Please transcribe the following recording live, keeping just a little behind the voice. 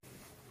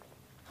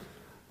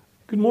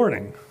Good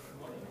morning.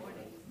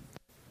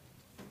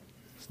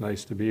 It's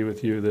nice to be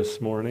with you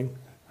this morning.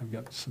 I've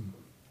got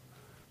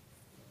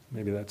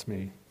maybe that's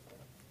me.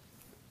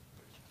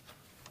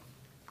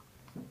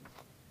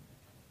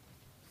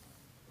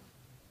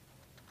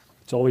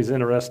 It's always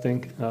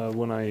interesting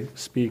when I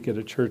speak at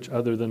a church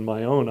other than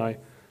my own.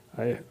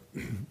 I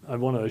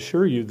want to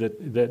assure you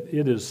that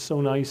it is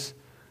so nice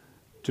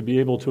to be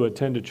able to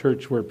attend a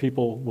church where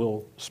people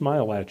will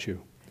smile at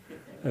you.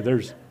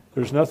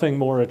 There's nothing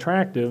more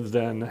attractive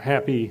than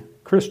happy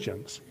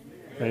Christians.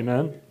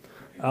 Amen.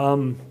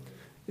 I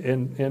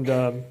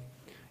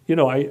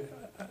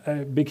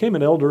became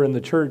an elder in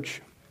the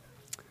church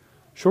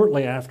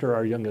shortly after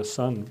our youngest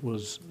son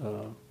was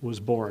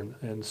born,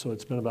 and so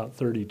it's been about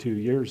 32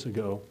 years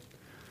ago.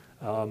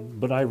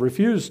 But I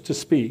refused to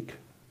speak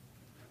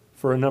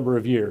for a number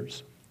of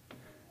years,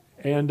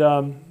 and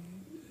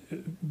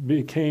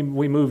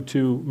we moved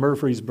to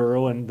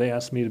Murfreesboro, and they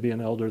asked me to be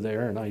an elder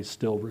there, and I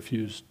still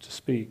refused to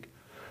speak.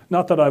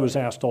 Not that I was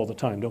asked all the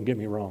time, don't get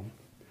me wrong.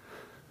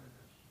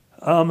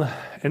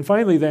 And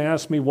finally they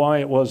asked me why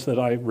it was that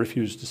I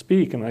refused to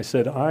speak, and I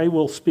said, I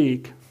will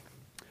speak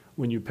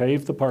when you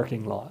pave the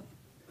parking lot.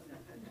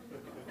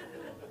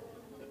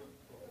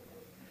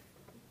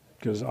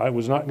 Because I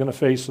was not going to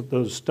face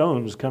those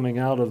stones coming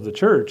out of the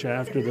church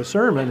after the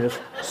sermon if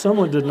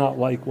someone did not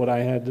like what I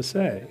had to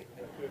say.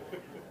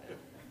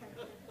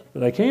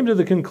 But I came to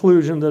the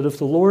conclusion that if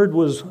the Lord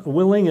was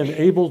willing and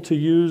able to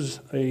use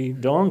a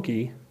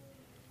donkey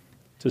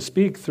to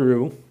speak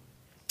through,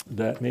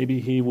 that maybe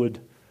he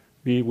would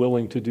be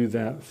willing to do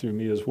that through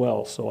me as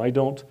well. So I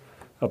don't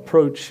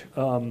approach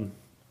the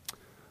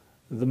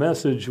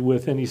message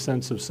with any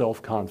sense of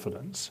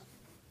self-confidence.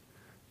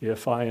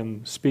 If I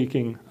am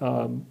speaking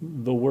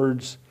the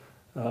words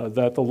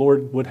that the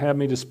Lord would have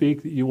me to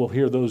speak, you will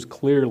hear those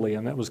clearly.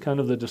 And that was kind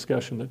of the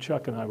discussion that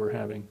Chuck and I were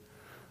having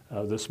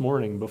this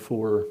morning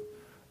before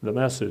the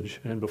message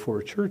and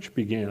before church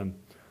began.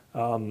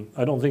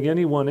 I don't think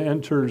anyone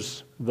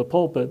enters the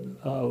pulpit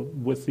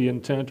with the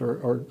intent,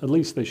 or at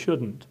least they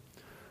shouldn't,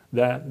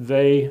 that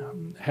they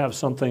have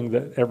something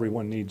that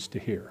everyone needs to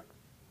hear.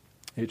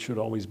 It should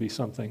always be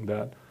something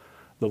that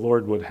the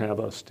Lord would have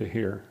us to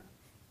hear.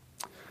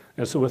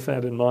 And so with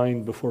that in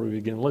mind, before we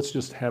begin, let's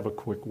just have a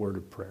quick word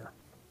of prayer.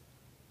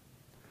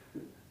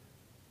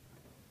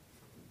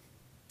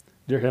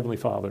 Dear Heavenly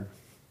Father,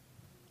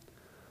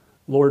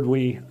 Lord,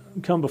 we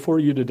come before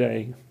you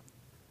today,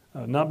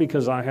 not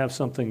because I have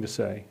something to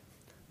say,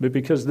 but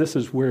because this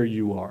is where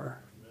you are.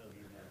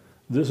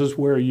 This is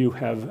where you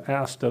have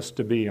asked us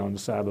to be on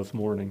Sabbath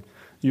morning.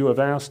 You have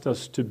asked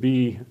us to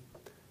be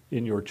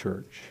in your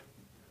church,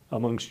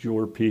 amongst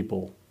your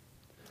people,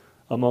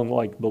 among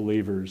like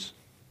believers,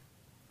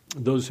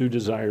 those who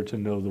desire to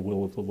know the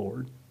will of the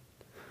Lord.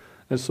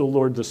 And so,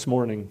 Lord, this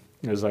morning,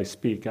 as I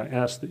speak, I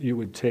ask that you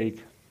would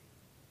take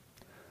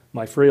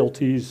my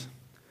frailties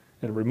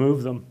and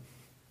remove them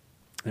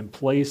and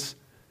place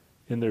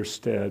in their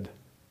stead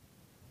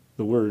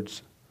the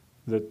words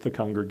that the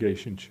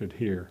congregation should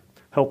hear.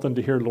 Help them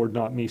to hear, Lord,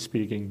 not me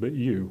speaking, but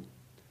you.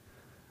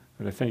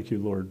 And I thank you,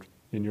 Lord,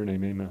 in your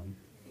name, amen.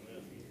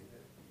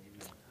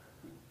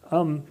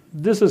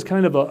 This is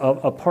kind of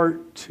a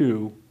part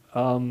two.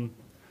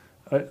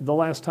 The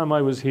last time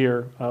I was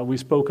here, we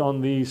spoke on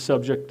the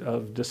subject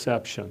of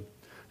deception.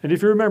 And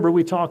if you remember,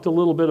 we talked a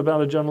little bit about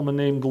a gentleman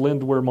named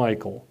Glendware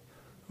Michael.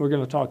 We're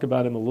going to talk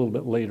about him a little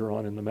bit later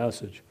on in the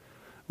message.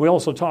 We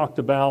also talked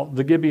about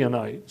the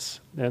Gibeonites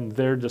and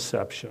their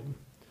deception.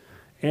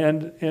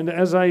 And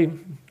as I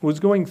was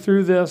going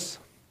through this,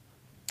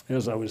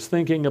 as I was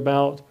thinking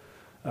about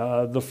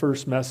the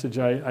first message,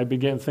 I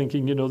began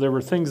thinking, there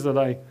were things that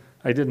I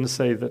didn't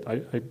say that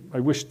I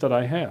wished that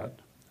I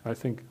had. I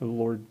think the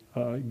Lord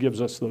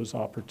gives us those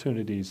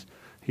opportunities.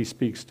 He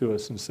speaks to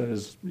us and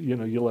says,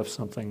 you left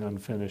something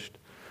unfinished.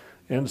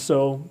 And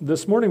so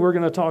this morning we're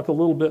going to talk a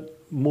little bit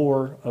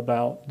more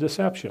about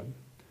deception.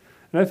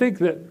 And I think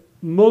that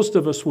most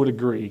of us would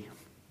agree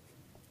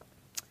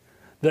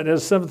that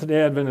as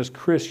Seventh-day Adventist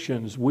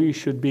Christians, we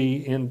should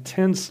be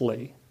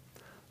intensely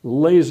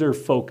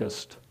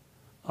laser-focused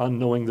on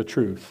knowing the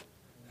truth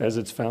as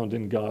it's found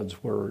in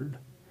God's Word.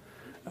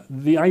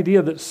 The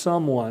idea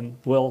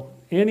that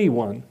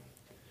anyone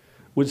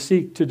would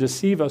seek to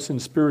deceive us in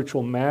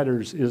spiritual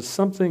matters is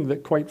something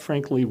that, quite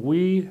frankly,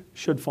 we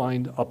should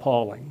find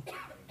appalling.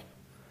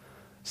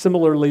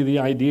 Similarly, the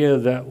idea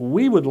that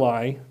we would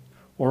lie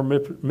or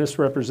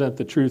misrepresent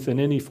the truth in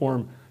any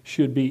form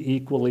should be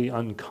equally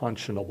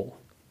unconscionable.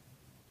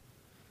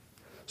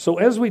 So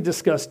as we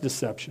discuss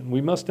deception, we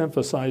must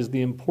emphasize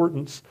the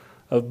importance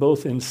of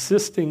both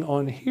insisting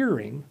on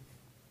hearing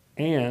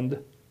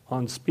and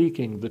on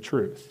speaking the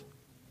truth.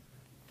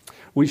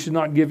 We should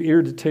not give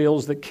ear to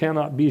tales that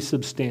cannot be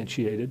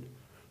substantiated,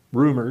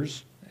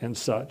 rumors and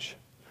such,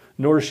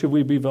 nor should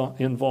we be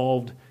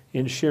involved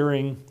in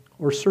sharing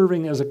or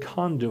serving as a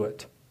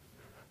conduit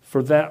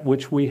for that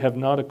which we have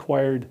not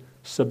acquired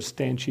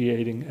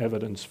substantiating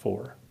evidence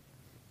for.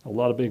 A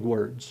lot of big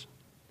words.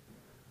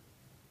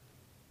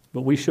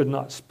 But we should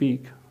not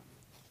speak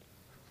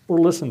or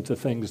listen to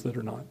things that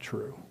are not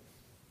true.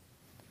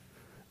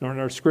 Now, in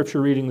our scripture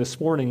reading this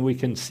morning, we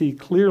can see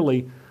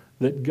clearly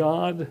that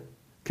God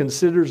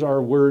considers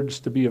our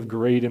words to be of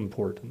great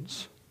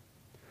importance.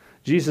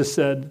 Jesus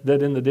said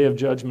that in the day of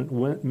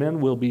judgment, men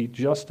will be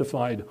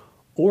justified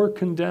or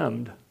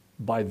condemned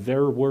by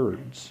their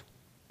words.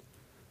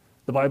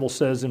 The Bible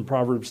says in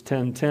Proverbs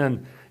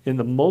 10:10, "In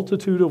the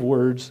multitude of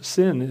words,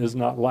 sin is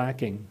not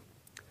lacking,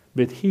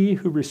 but he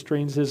who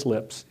restrains his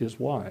lips is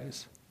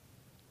wise."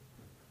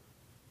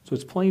 So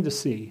it's plain to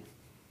see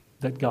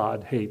that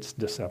God hates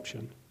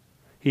deception.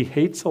 He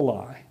hates a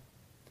lie.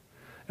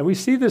 And we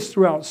see this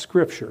throughout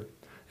Scripture.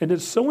 And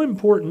it's so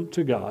important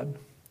to God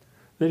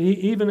that he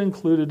even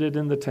included it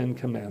in the Ten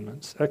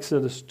Commandments.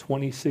 Exodus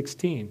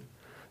 20:16,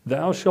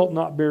 "Thou shalt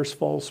not bear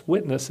false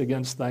witness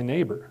against thy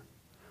neighbor,"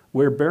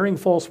 where bearing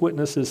false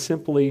witness is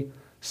simply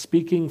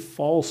speaking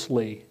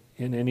falsely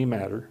in any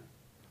matter,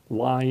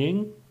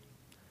 lying,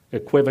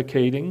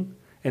 equivocating,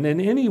 and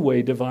in any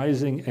way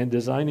devising and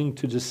designing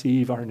to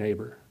deceive our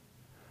neighbor.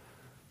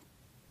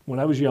 When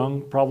I was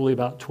young, probably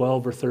about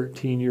 12 or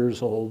 13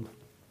 years old,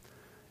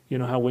 you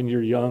know how when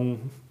you're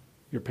young,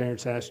 your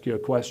parents ask you a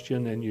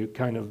question and you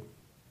kind of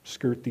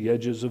skirt the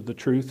edges of the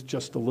truth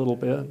just a little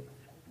bit?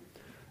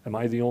 Am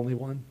I the only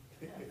one?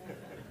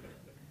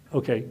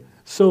 Okay,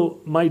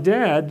 so my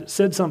dad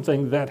said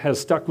something that has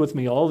stuck with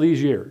me all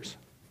these years.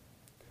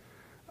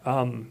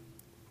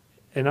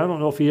 And I don't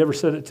know if he ever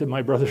said it to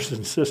my brothers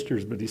and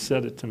sisters, but he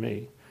said it to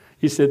me.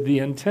 He said, "The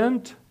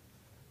intent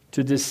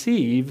to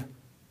deceive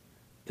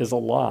is a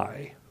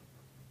lie."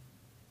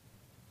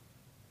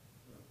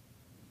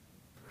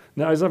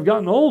 Now, as I've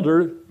gotten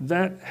older,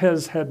 that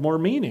has had more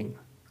meaning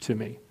to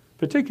me,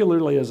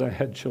 particularly as I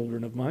had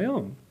children of my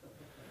own.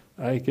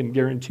 I can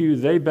guarantee you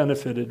they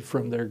benefited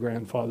from their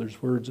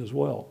grandfather's words as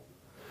well.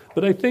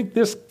 But I think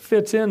this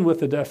fits in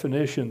with the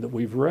definition that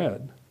we've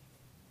read.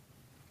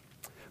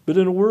 But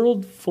in a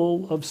world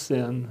full of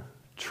sin,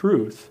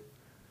 truth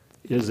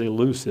is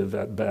elusive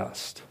at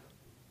best.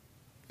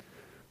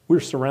 We're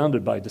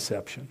surrounded by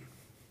deception.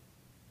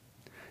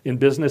 In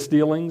business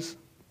dealings,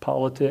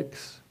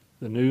 politics,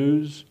 the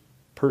news,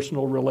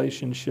 personal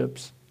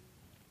relationships.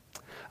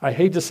 I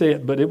hate to say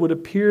it, but it would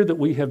appear that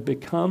we have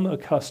become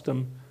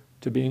accustomed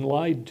to being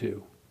lied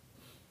to.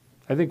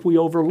 I think we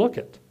overlook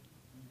it.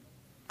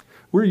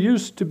 We're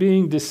used to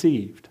being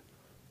deceived.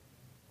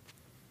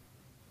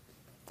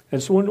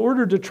 And so in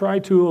order to try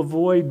to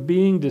avoid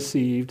being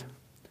deceived,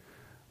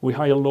 we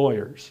hire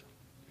lawyers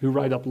who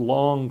write up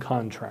long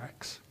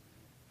contracts,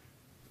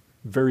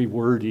 very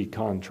wordy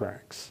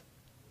contracts.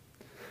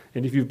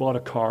 And if you've bought a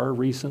car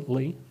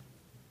recently,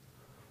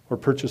 or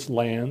purchased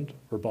land,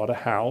 or bought a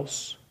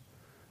house,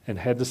 and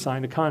had to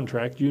sign a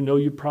contract, you know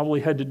you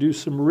probably had to do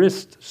some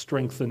wrist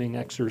strengthening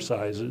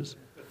exercises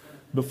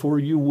before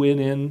you went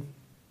in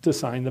to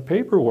sign the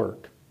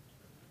paperwork.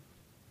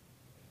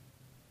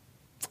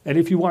 And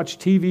if you watch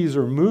TVs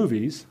or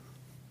movies,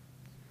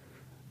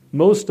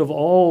 most of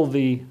all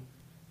the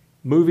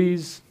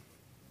movies,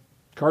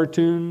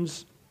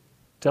 cartoons,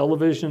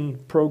 television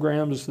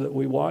programs that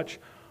we watch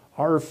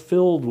are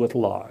filled with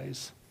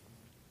lies.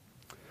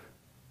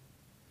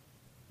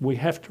 We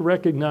have to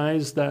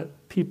recognize that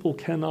people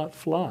cannot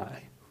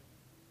fly.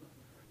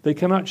 They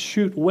cannot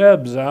shoot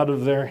webs out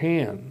of their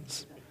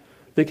hands.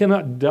 They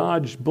cannot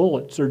dodge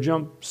bullets or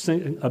jump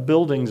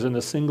buildings in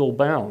a single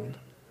bound.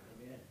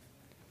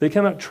 They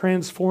cannot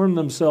transform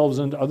themselves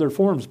into other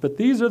forms. But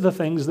these are the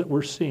things that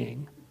we're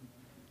seeing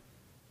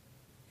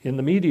in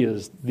the media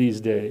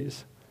these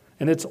days.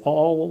 And it's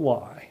all a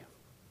lie.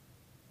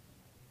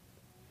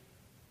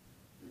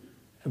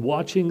 And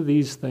watching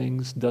these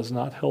things does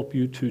not help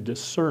you to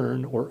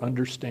discern or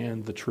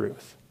understand the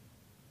truth.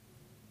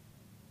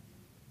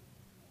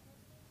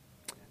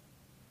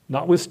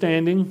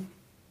 Notwithstanding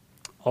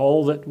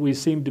all that we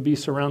seem to be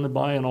surrounded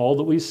by and all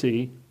that we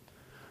see,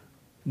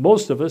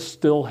 most of us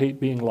still hate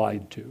being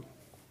lied to.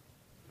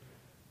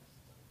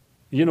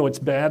 You know, it's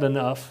bad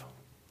enough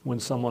when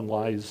someone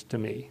lies to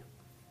me.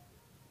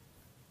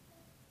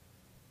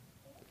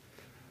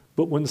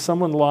 But when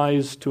someone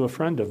lies to a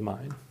friend of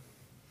mine,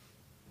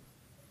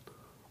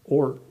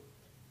 or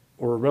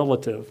a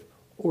relative,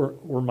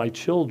 or my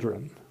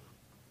children,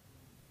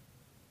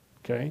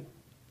 okay?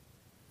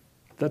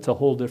 That's a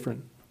whole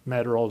different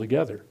matter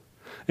altogether.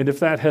 And if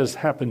that has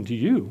happened to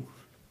you,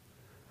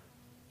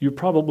 you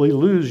probably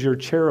lose your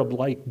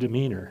cherub-like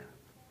demeanor.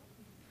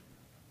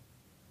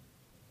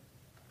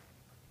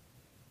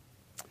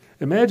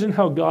 Imagine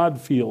how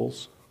God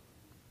feels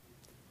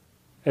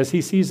as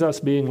he sees us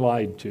being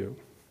lied to,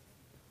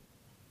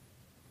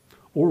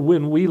 or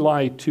when we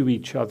lie to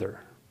each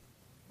other,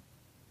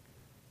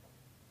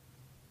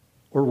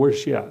 or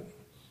worse yet,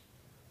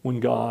 when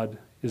God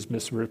is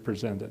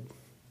misrepresented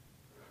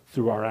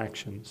through our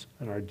actions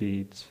and our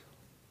deeds.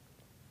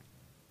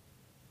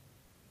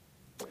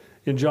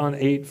 In John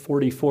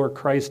 8:44,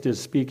 Christ is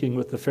speaking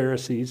with the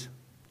Pharisees.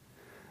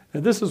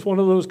 And this is one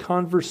of those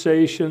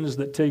conversations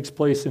that takes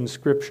place in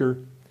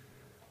Scripture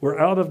where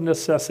out of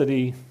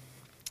necessity,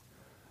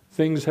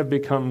 things have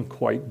become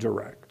quite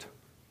direct.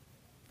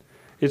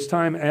 It's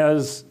time,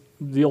 as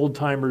the old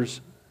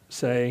timers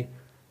say,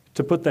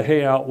 to put the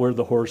hay out where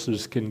the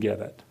horses can get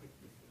it.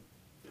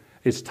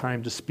 It's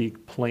time to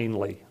speak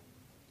plainly,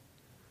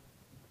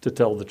 to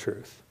tell the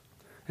truth.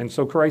 And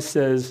so Christ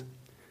says,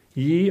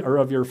 ye are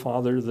of your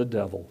father the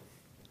devil,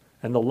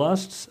 and the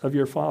lusts of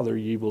your father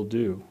ye will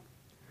do.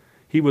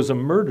 He was a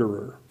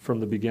murderer from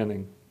the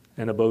beginning,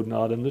 and abode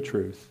not in the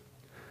truth,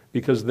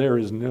 because there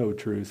is no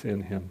truth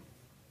in him.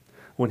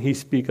 When he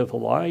speaketh a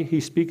lie, he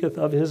speaketh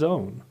of his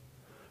own,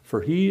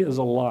 for he is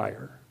a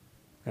liar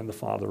and the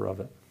father of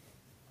it.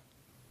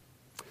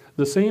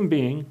 The same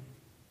being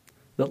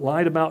that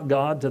lied about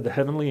God to the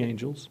heavenly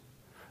angels,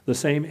 the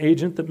same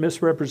agent that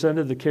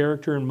misrepresented the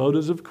character and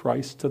motives of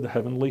Christ to the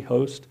heavenly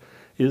host,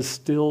 is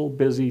still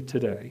busy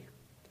today.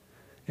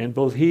 And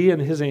both he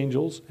and his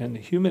angels and the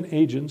human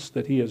agents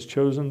that he has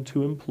chosen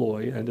to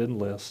employ and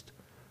enlist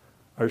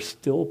are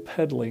still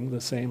peddling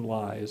the same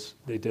lies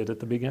they did at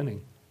the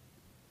beginning.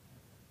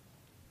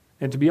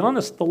 And to be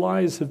honest, the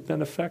lies have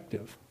been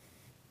effective.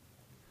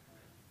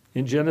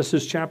 In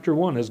Genesis chapter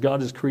 1, as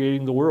God is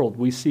creating the world,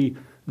 we see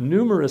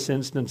numerous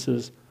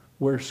instances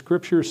where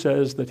Scripture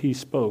says that he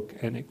spoke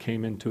and it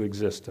came into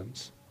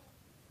existence.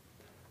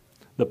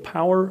 The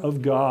power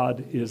of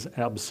God is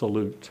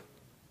absolute.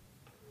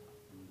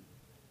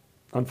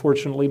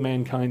 Unfortunately,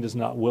 mankind is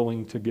not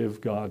willing to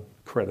give God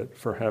credit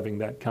for having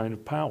that kind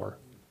of power.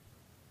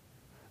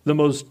 The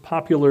most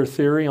popular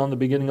theory on the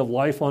beginning of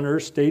life on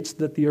Earth states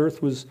that the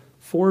Earth was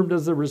formed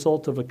as a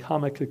result of a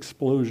comet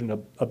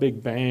explosion, a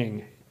big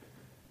bang.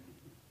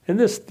 And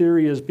this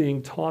theory is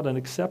being taught and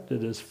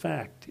accepted as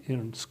fact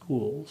in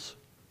schools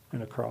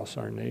and across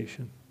our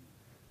nation.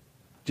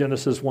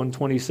 Genesis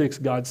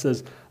 1:26, God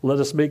says, let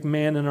us make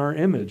man in our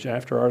image,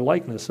 after our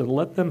likeness, and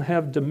let them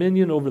have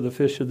dominion over the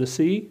fish of the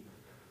sea,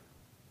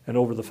 and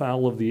over the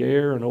fowl of the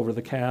air, and over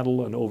the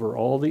cattle, and over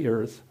all the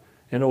earth,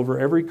 and over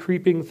every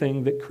creeping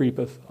thing that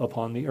creepeth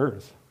upon the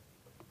earth.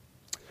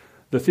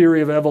 The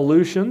theory of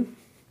evolution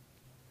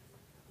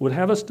would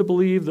have us to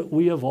believe that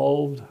we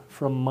evolved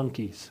from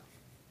monkeys.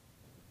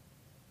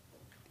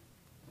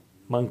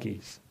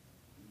 Monkeys.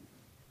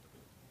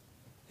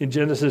 In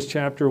Genesis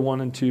chapter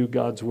 1 and 2,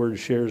 God's word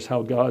shares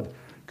how God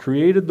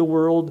created the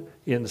world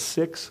in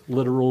 6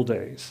 literal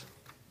days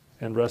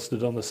and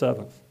rested on the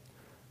 7th,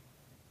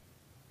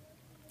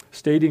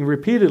 stating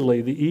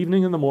repeatedly the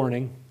evening and the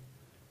morning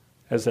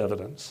as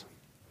evidence.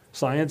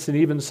 Science and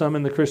even some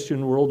in the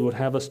Christian world would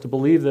have us to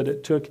believe that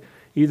it took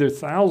either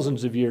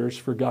thousands of years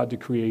for God to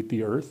create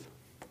the earth,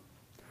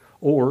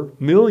 or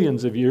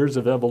millions of years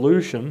of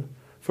evolution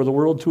for the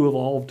world to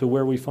evolve to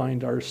where we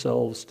find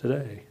ourselves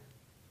today.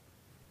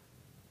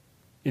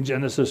 In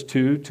Genesis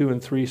 2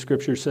 and 3,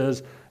 Scripture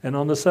says, and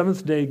on the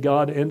 7th day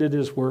God ended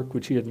his work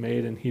which he had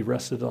made, and he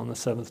rested on the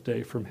 7th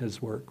day from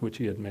his work which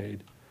he had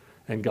made.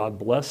 And God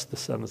blessed the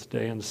 7th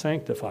day and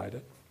sanctified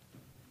it.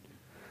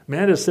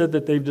 Man has said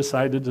that they've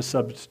decided to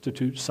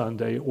substitute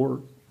Sunday,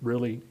 or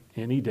really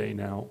any day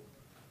now,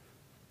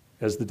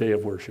 as the day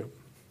of worship.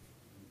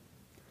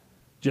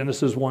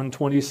 Genesis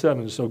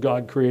 1:27, so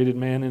God created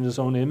man in his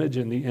own image,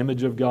 in the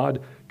image of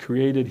God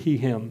created he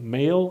him.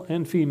 Male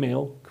and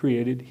female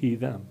created he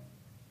them.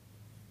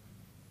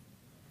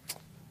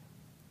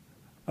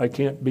 I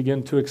can't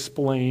begin to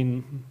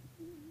explain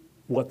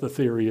what the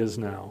theory is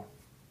now.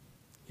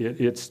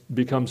 It's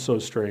become so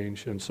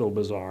strange and so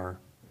bizarre.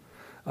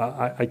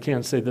 I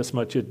can't say this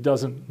much. It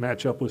doesn't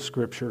match up with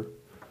Scripture.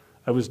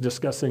 I was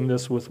discussing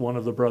this with one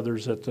of the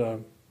brothers at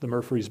the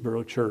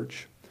Murfreesboro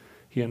church.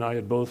 He and I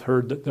had both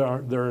heard that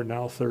there are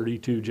now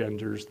 32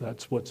 genders.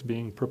 That's what's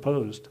being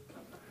proposed.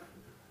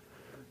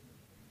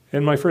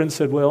 And my friend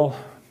said, well,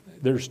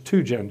 there's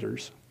 2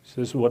 genders.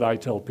 This is what I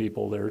tell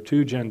people. There are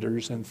 2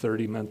 genders and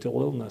 30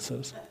 mental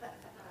illnesses.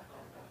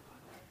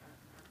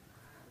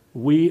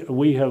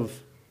 We have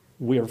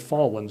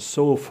fallen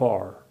so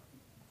far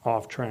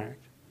off track.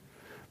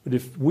 But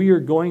if we are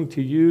going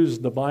to use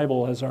the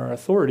Bible as our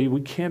authority,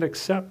 we can't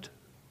accept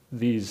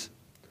these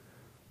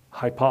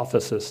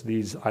hypotheses,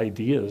 these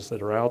ideas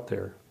that are out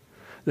there.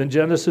 Then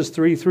Genesis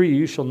 3:3,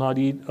 you shall not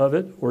eat of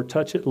it or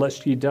touch it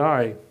lest ye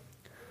die.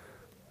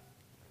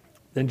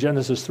 Then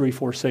Genesis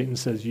 3:4, Satan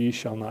says, ye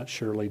shall not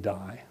surely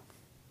die,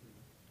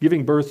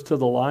 giving birth to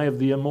the lie of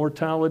the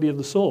immortality of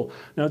the soul.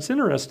 Now it's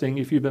interesting,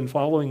 if you've been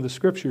following the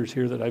scriptures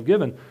here that I've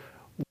given,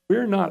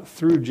 we're not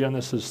through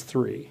Genesis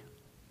 3.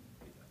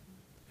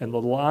 And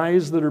the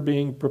lies that are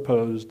being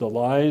proposed, the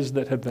lies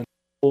that have been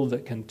told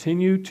that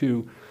continue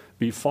to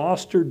be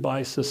fostered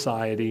by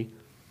society,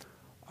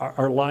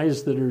 are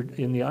lies that are,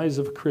 in the eyes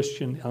of a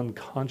Christian,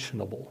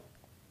 unconscionable.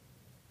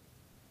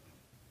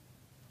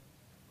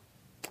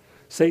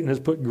 Satan has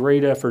put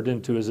great effort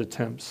into his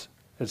attempts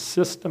at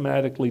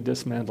systematically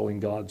dismantling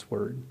God's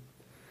word.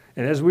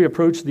 And as we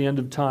approach the end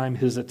of time,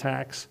 his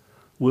attacks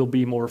will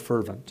be more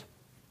fervent.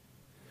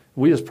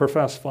 We as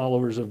professed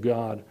followers of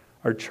God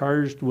are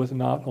charged with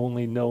not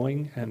only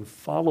knowing and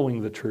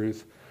following the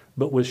truth,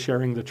 but with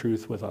sharing the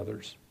truth with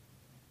others.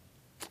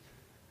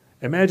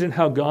 Imagine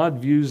how God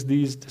views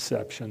these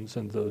deceptions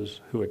and those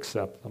who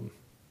accept them.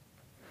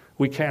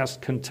 We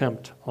cast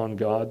contempt on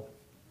God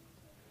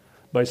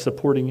by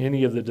supporting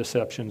any of the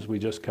deceptions we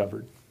just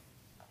covered.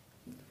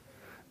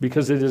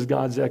 Because it is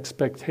God's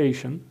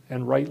expectation,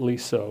 and rightly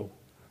so,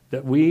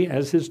 that we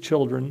as his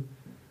children,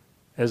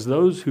 as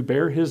those who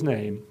bear his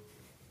name,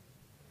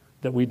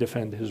 that we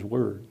defend his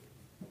word.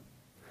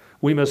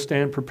 We must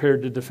stand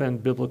prepared to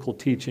defend biblical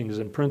teachings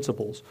and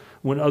principles.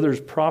 When others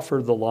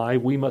proffer the lie,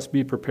 we must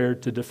be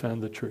prepared to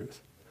defend the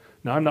truth.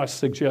 Now, I'm not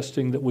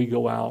suggesting that we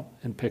go out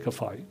and pick a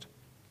fight.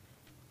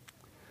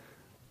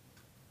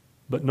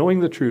 But knowing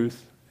the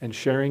truth and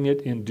sharing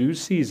it in due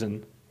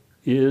season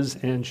is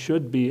and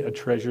should be a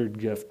treasured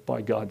gift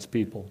by God's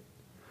people.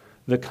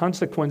 The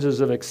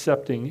consequences of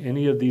accepting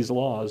any of these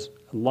lies,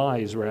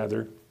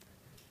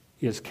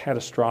 is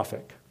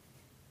catastrophic.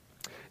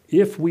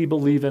 If we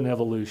believe in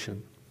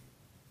evolution,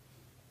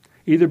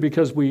 either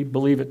because we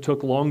believe it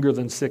took longer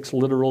than 6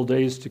 literal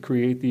days to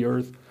create the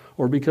earth,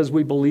 or because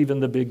we believe in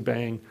the Big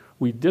Bang,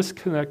 we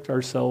disconnect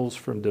ourselves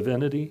from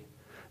divinity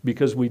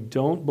because we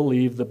don't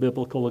believe the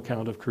biblical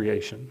account of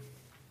creation.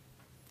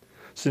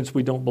 Since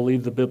we don't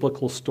believe the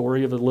biblical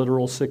story of a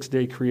literal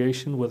 6-day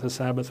creation with a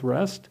Sabbath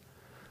rest,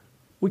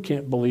 we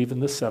can't believe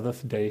in the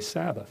 7th-day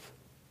Sabbath.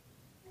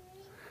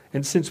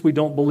 And since we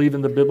don't believe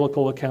in the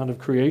biblical account of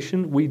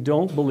creation, we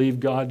don't believe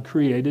God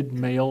created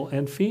male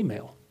and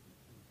female.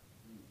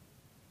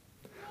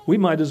 We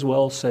might as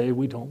well say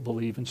we don't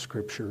believe in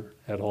Scripture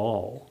at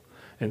all.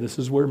 And this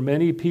is where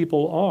many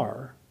people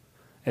are,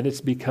 and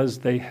it's because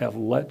they have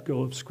let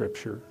go of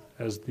Scripture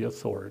as the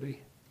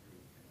authority.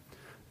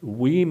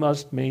 We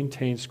must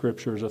maintain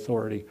Scripture's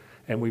authority,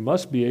 and we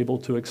must be able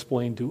to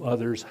explain to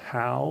others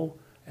how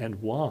and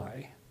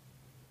why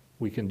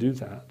we can do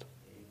that.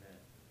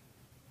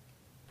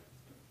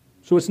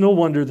 So it's no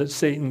wonder that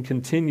Satan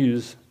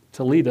continues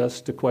to lead us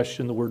to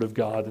question the Word of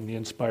God and the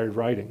inspired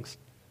writings.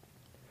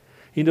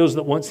 He knows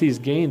that once he's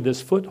gained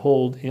this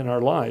foothold in our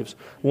lives,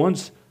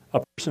 once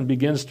a person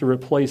begins to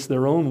replace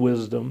their own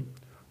wisdom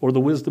or the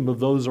wisdom of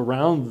those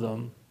around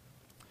them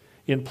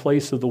in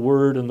place of the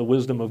Word and the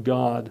wisdom of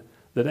God,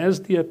 that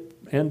as the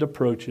end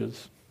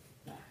approaches,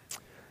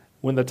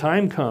 when the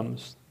time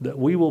comes that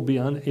we will be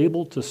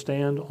unable to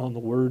stand on the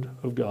Word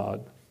of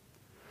God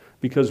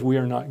because we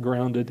are not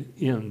grounded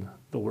in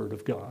the Word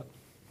of God.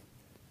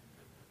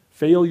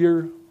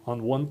 Failure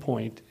on one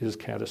point is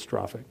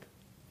catastrophic.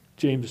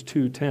 James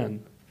 2:10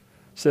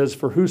 says,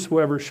 "For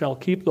whosoever shall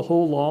keep the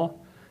whole law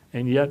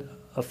and yet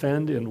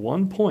offend in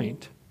one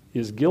point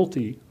is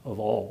guilty of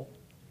all."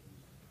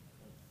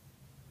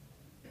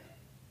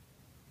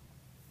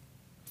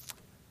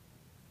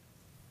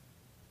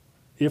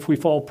 If we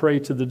fall prey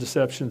to the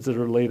deceptions that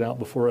are laid out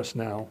before us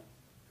now,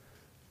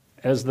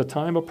 as the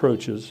time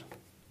approaches,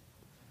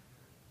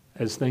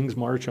 as things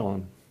march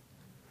on,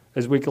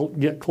 as we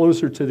get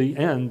closer to the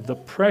end, the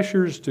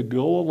pressures to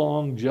go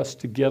along just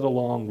to get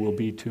along will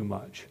be too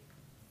much.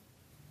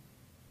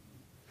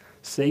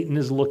 Satan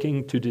is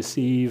looking to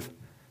deceive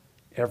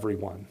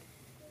everyone.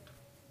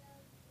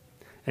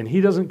 And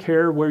he doesn't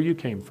care where you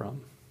came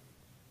from,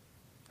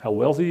 how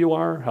wealthy you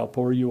are, how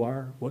poor you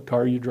are, what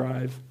car you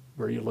drive,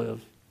 where you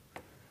live.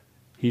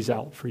 He's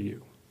out for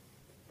you.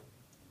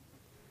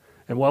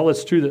 And while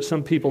it's true that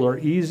some people are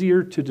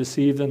easier to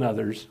deceive than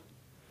others,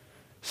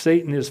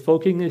 Satan is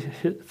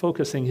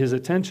focusing his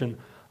attention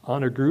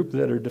on a group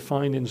that are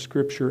defined in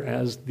Scripture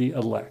as the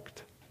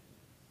elect.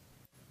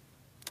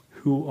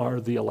 Who are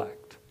the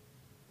elect?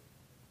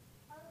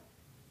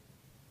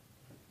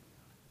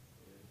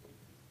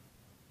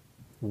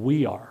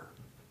 We are.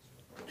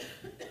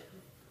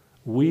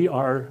 We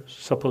are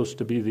supposed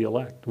to be the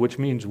elect, which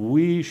means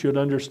we should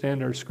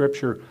understand our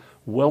Scripture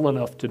well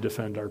enough to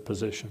defend our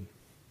position.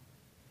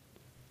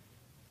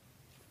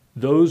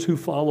 Those who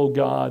follow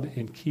God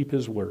and keep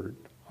His word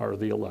are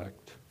the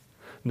elect.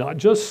 Not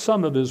just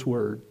some of His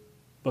word,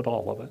 but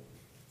all of it.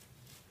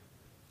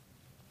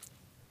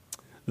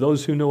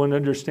 Those who know and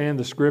understand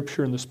the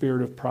Scripture and the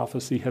spirit of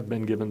prophecy have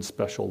been given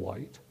special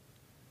light.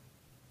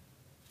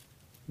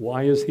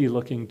 Why is He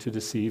looking to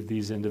deceive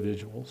these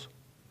individuals?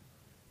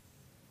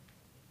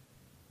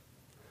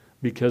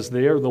 Because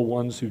they are the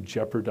ones who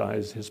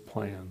jeopardize His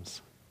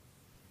plans.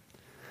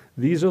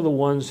 These are the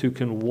ones who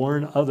can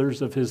warn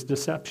others of His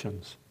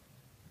deceptions.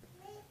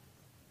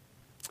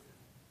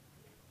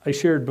 I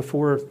shared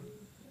before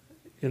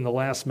in the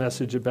last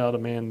message about a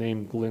man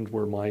named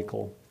Glendwar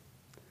Michael.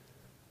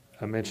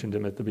 I mentioned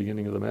him at the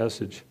beginning of the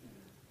message.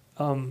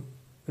 And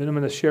I'm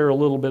going to share a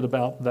little bit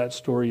about that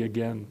story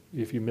again,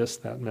 if you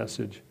missed that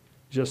message,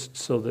 just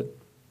so that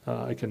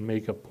I can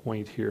make a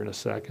point here in a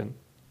second.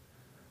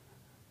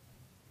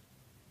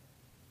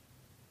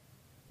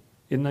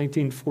 In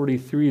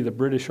 1943, the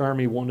British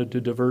Army wanted to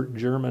divert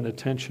German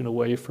attention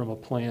away from a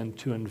plan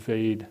to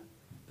invade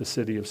the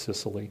city of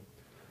Sicily.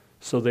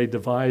 So they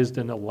devised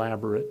an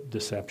elaborate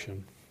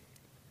deception.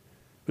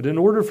 But in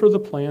order for the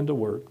plan to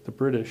work, the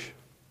British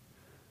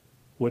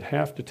would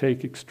have to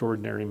take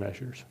extraordinary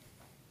measures.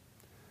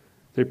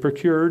 They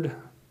procured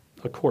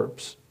a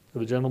corpse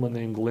of a gentleman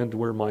named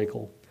Glendwar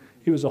Michael.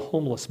 He was a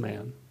homeless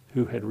man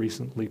who had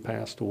recently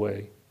passed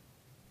away.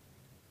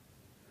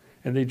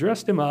 And they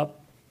dressed him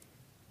up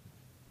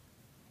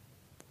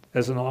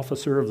as an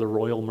officer of the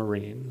Royal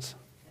Marines.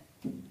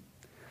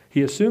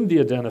 He assumed the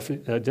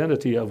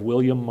identity of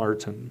William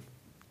Martin.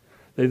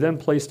 They then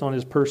placed on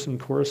his person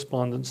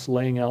correspondence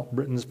laying out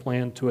Britain's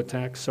plan to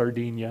attack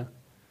Sardinia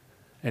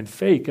and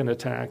fake an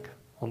attack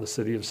on the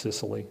city of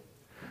Sicily.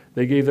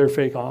 They gave their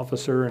fake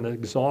officer an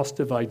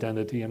exhaustive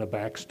identity and a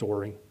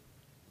backstory.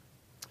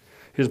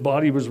 His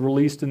body was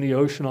released in the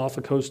ocean off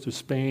the coast of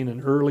Spain,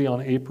 and early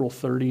on April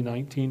 30,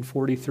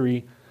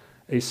 1943,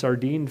 a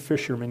sardine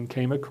fisherman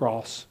came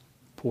across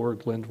poor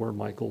Glyndwr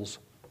Michael's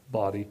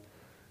body,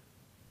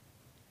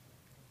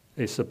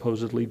 a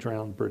supposedly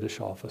drowned British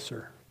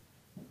officer.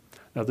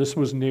 Now, this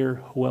was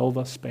near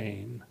Huelva,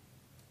 Spain.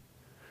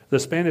 The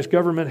Spanish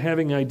government,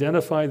 having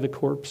identified the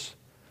corpse,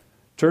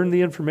 turned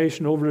the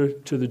information over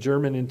to the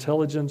German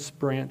intelligence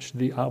branch,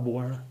 the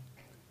Abwehr,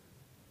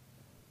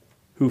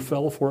 who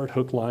fell for it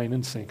hook, line,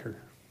 and sinker.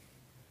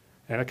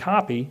 And a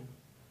copy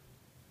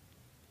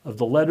of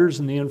the letters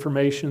and the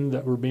information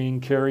that were being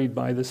carried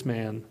by this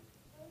man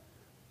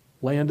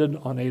landed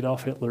on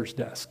Adolf Hitler's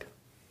desk.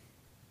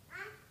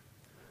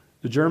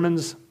 The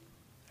Germans,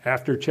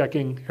 after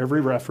checking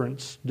every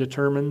reference,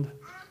 determined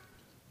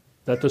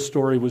that the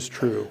story was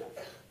true.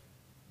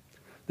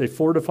 They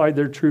fortified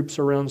their troops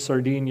around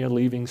Sardinia,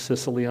 leaving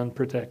Sicily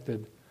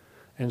unprotected,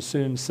 and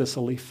soon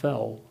Sicily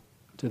fell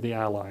to the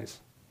Allies.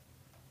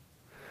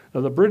 Now,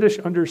 the British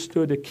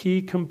understood a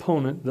key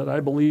component that I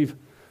believe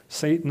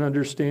Satan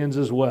understands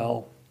as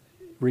well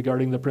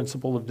regarding the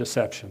principle of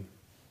deception.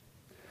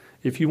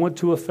 If you want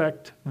to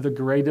effect the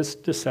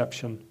greatest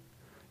deception,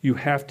 you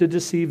have to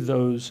deceive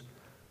those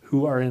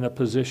who are in a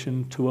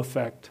position to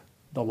affect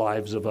the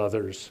lives of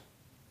others.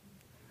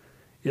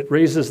 It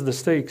raises the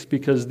stakes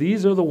because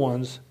these are the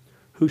ones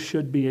who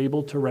should be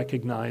able to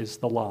recognize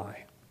the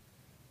lie.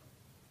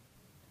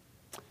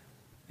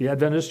 The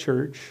Adventist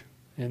Church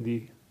and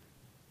the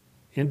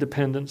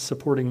independent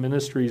supporting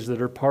ministries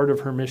that are part of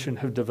her mission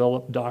have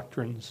developed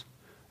doctrines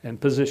and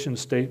position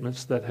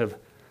statements that have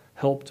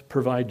helped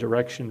provide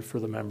direction for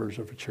the members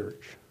of a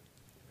church.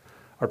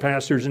 Our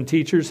pastors and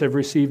teachers have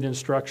received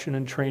instruction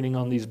and training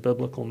on these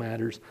biblical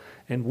matters,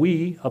 and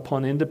we,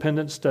 upon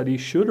independent study,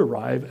 should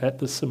arrive at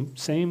the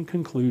same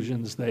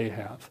conclusions they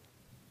have,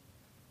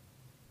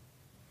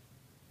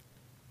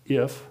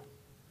 if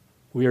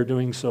we are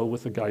doing so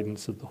with the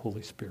guidance of the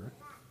Holy Spirit.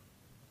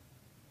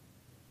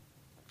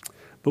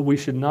 But we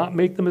should not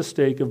make the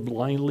mistake of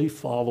blindly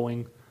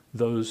following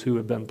those who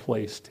have been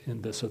placed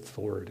in this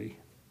authority.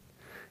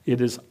 It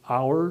is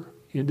our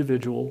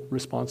individual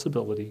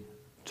responsibility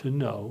to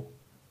know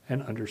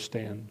and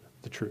understand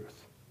the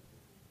truth.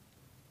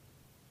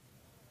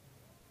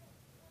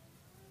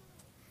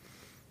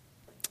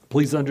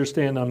 Please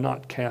understand, I'm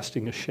not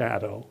casting a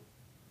shadow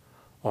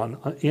on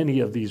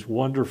any of these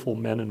wonderful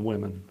men and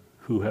women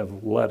who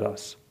have led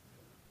us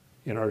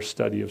in our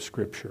study of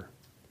Scripture,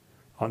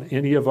 on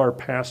any of our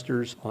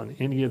pastors, on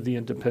any of the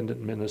independent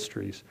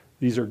ministries.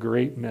 These are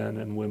great men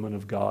and women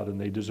of God, and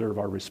they deserve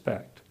our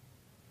respect.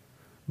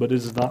 But it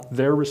is not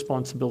their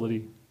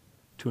responsibility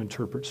to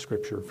interpret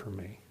Scripture for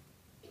me.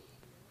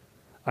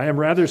 I am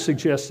rather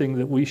suggesting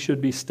that we should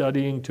be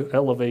studying to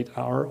elevate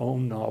our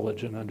own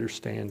knowledge and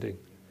understanding.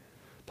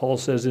 Paul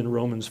says in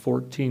Romans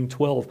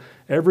 14:12,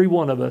 every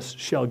one of us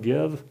shall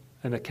give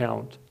an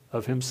account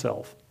of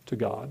himself to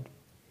God.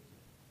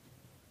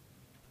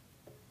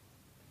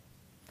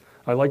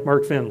 I like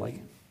Mark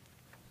Finley.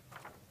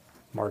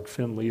 Mark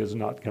Finley is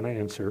not going to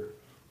answer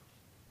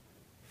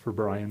for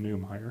Brian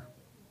Newmeyer.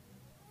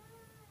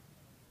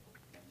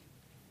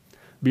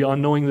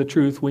 Beyond knowing the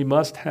truth, we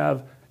must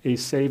have a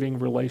saving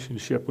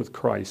relationship with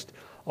Christ.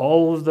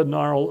 All of the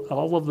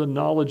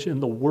knowledge in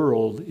the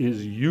world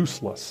is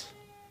useless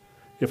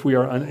if we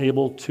are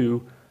unable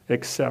to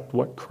accept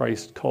what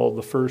Christ called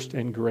the first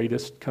and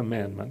greatest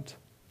commandment.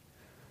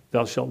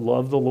 Thou shalt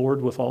love the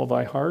Lord with all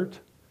thy heart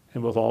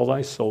and with all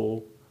thy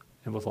soul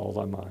and with all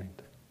thy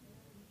mind.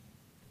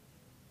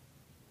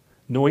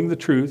 Knowing the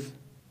truth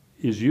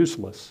is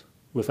useless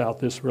without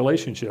this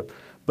relationship,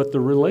 but the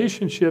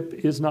relationship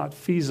is not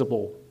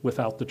feasible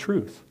without the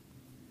truth.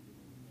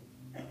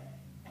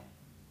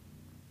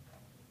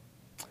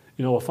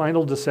 You know, a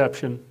final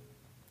deception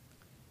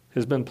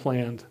has been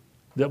planned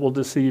that will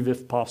deceive,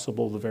 if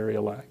possible, the very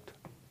elect.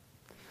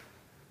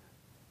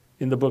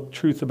 In the book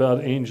Truth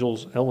About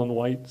Angels, Ellen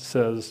White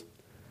says,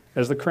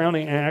 as the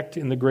crowning act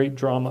in the great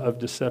drama of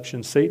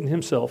deception, Satan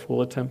himself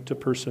will attempt to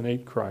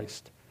personate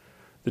Christ.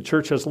 The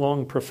church has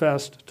long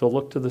professed to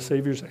look to the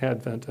Savior's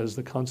advent as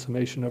the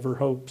consummation of her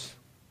hopes.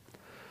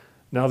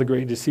 Now the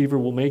great deceiver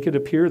will make it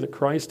appear that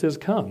Christ has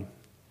come.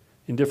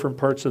 In different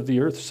parts of the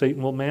earth,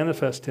 Satan will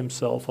manifest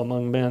himself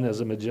among men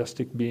as a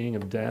majestic being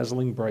of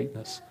dazzling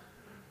brightness,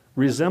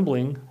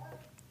 resembling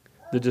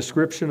the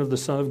description of the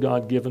Son of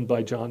God given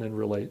by John in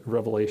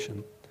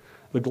Revelation.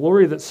 The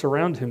glory that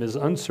surrounds him is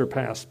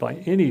unsurpassed by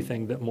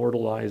anything that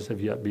mortal eyes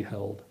have yet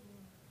beheld.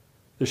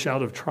 The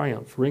shout of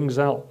triumph rings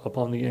out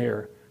upon the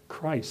air.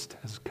 Christ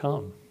has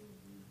come.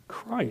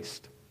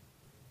 Christ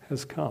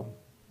has come.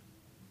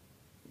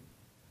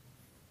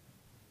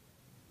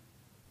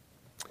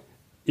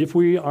 If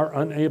we are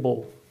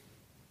unable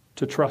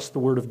to trust the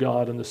Word of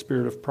God and the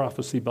spirit of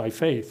prophecy by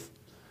faith,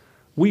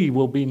 we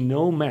will be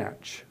no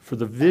match for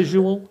the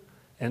visual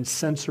and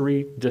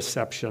sensory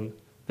deception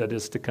that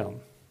is to come.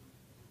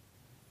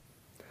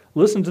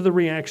 Listen to the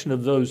reaction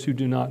of those who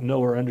do not know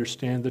or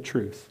understand the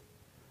truth,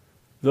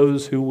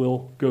 those who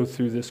will go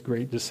through this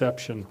great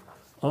deception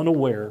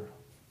unaware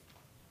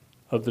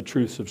of the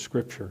truths of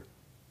Scripture.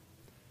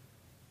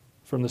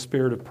 From the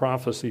Spirit of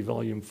Prophecy,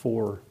 Volume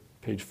 4,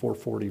 page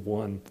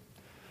 441.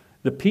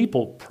 The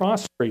people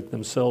prostrate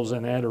themselves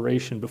in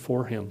adoration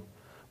before him,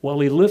 while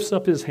he lifts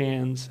up his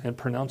hands and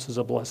pronounces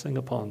a blessing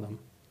upon them,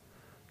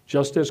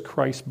 just as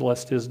Christ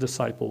blessed his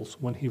disciples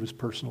when he was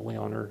personally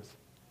on earth.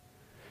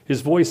 His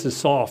voice is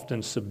soft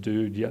and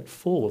subdued, yet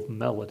full of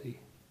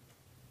melody.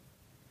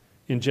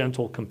 In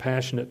gentle,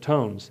 compassionate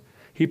tones,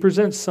 he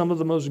presents some of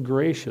the most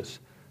gracious,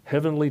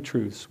 heavenly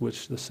truths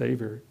which the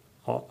Savior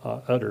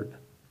uttered.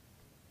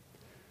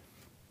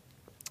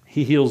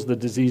 He heals the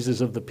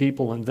diseases of the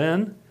people, and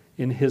then,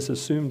 in his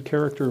assumed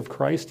character of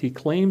Christ, he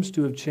claims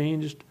to have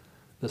changed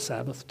the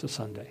Sabbath to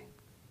Sunday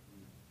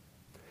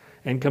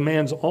and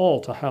commands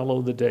all to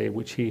hallow the day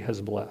which he has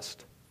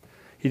blessed.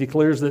 He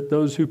declares that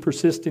those who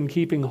persist in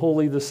keeping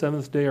holy the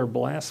seventh day are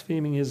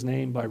blaspheming his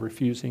name by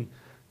refusing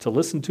to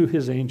listen to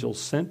his angels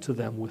sent to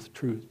them with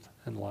truth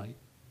and light.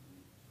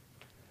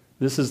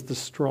 This is the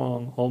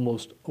strong,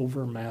 almost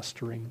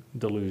overmastering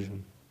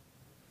delusion.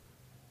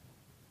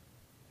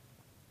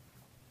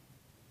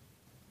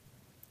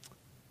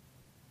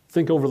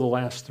 Think over the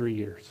last 3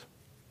 years.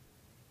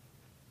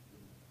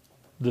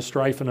 The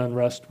strife and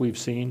unrest we've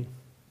seen,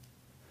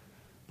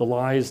 the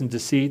lies and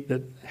deceit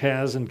that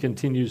has and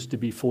continues to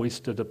be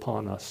foisted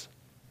upon us.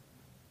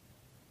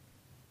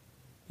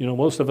 You know,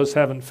 most of us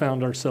haven't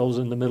found ourselves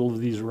in the middle of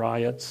these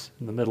riots,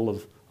 in the middle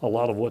of a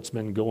lot of what's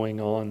been going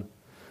on.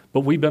 But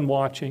we've been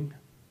watching,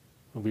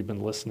 and we've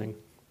been listening.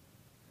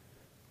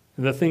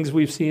 And the things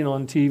we've seen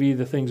on TV,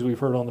 the things we've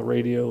heard on the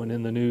radio and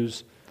in the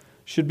news,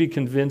 should be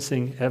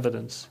convincing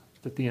evidence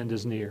that the end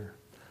is near.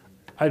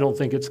 I don't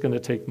think it's going to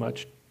take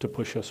much to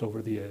push us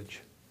over the edge.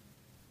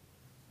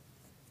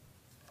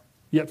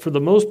 Yet for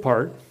the most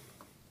part,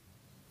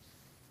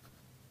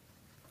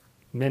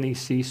 many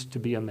cease to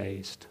be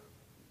amazed.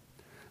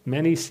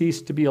 Many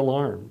cease to be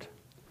alarmed.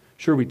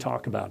 Sure, we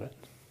talk about it.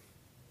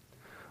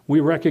 We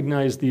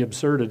recognize the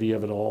absurdity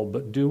of it all,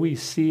 but do we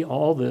see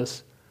all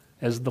this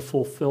as the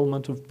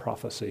fulfillment of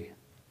prophecy?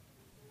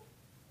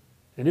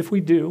 And if we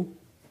do,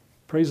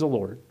 praise the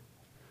Lord.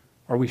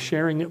 Are we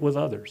sharing it with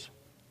others?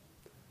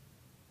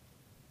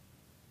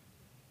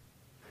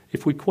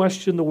 If we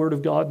question the Word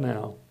of God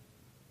now,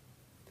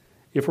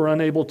 if we're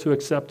unable to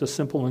accept a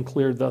simple and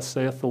clear, thus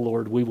saith the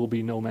Lord, we will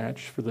be no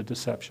match for the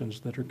deceptions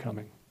that are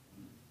coming.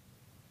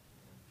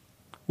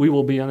 We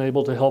will be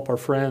unable to help our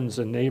friends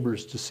and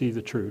neighbors to see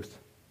the truth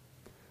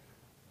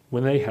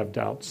when they have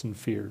doubts and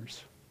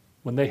fears,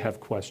 when they have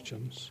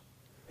questions.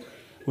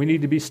 We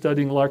need to be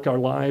studying like our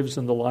lives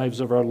and the lives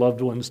of our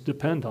loved ones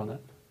depend on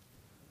it.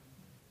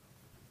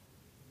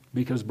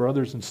 Because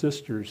brothers and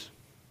sisters,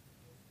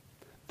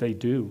 they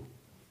do.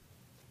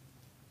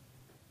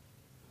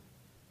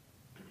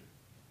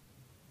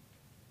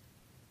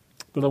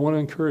 But I want to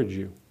encourage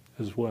you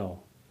as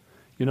well.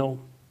 You know,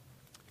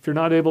 if you're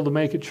not able to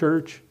make it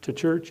to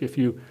church, if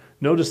you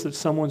notice that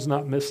someone's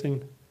not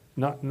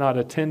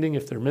attending,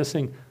 if they're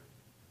missing,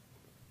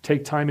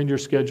 take time in your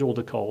schedule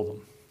to call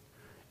them.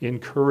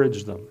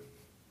 Encourage them.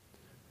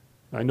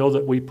 I know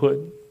that we put,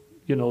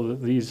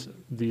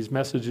 these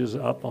messages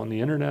up on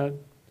the internet.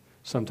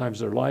 Sometimes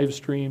they're live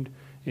streamed.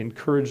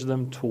 Encourage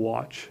them to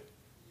watch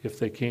if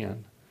they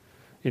can.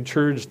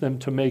 Encourage them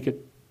to make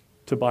it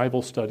to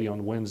Bible study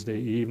on Wednesday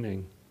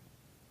evening.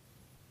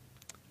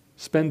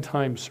 Spend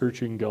time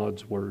searching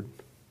God's Word.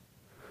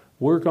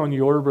 Work on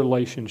your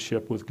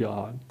relationship with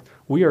God.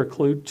 We are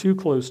too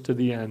close to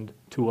the end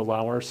to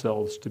allow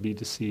ourselves to be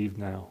deceived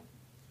now.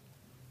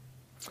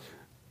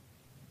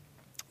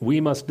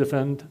 We must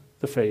defend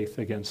the faith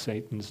against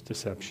Satan's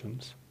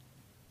deceptions.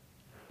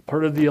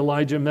 Part of the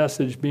Elijah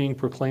message being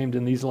proclaimed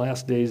in these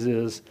last days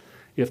is,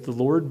 if the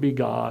Lord be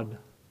God,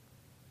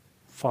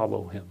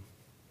 follow him.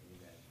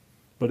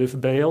 But if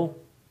Baal,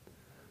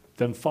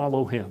 then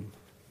follow him.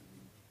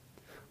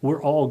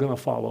 We're all going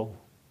to follow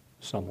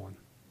someone.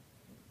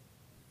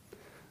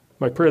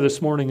 My prayer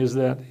this morning is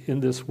that in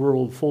this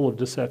world full of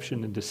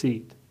deception and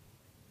deceit,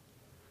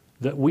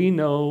 that we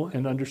know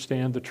and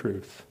understand the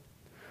truth,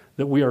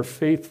 that we are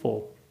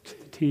faithful to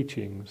the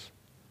teachings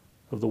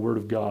of the Word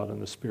of God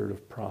and the spirit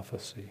of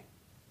prophecy.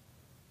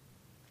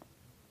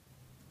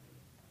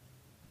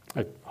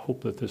 I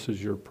hope that this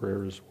is your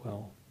prayer as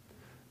well.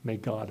 May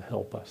God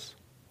help us.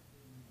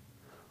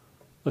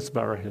 Let's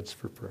bow our heads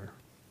for prayer.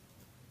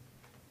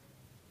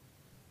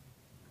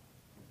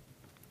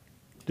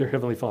 Dear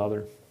Heavenly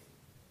Father,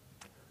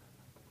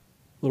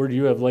 Lord,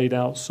 you have laid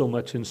out so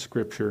much in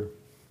Scripture.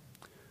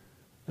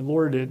 And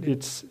Lord,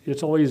 it's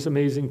always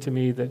amazing to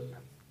me that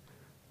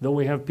though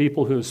we have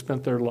people who have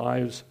spent their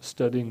lives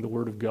studying the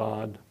Word of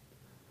God,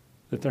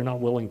 that they're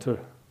not willing to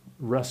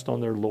rest on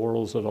their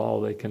laurels at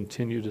all. They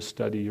continue to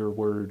study your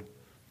word.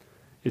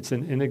 It's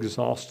an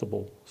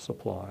inexhaustible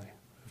supply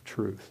of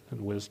truth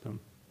and wisdom.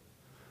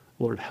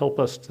 Lord, help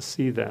us to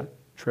see that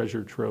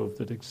treasure trove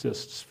that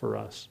exists for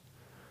us,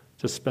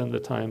 to spend the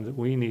time that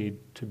we need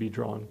to be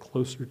drawn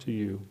closer to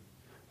you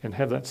and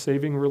have that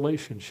saving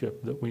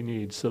relationship that we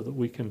need so that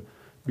we can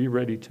be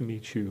ready to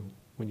meet you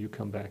when you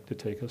come back to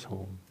take us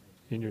home.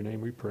 In your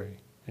name we pray.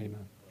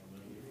 Amen.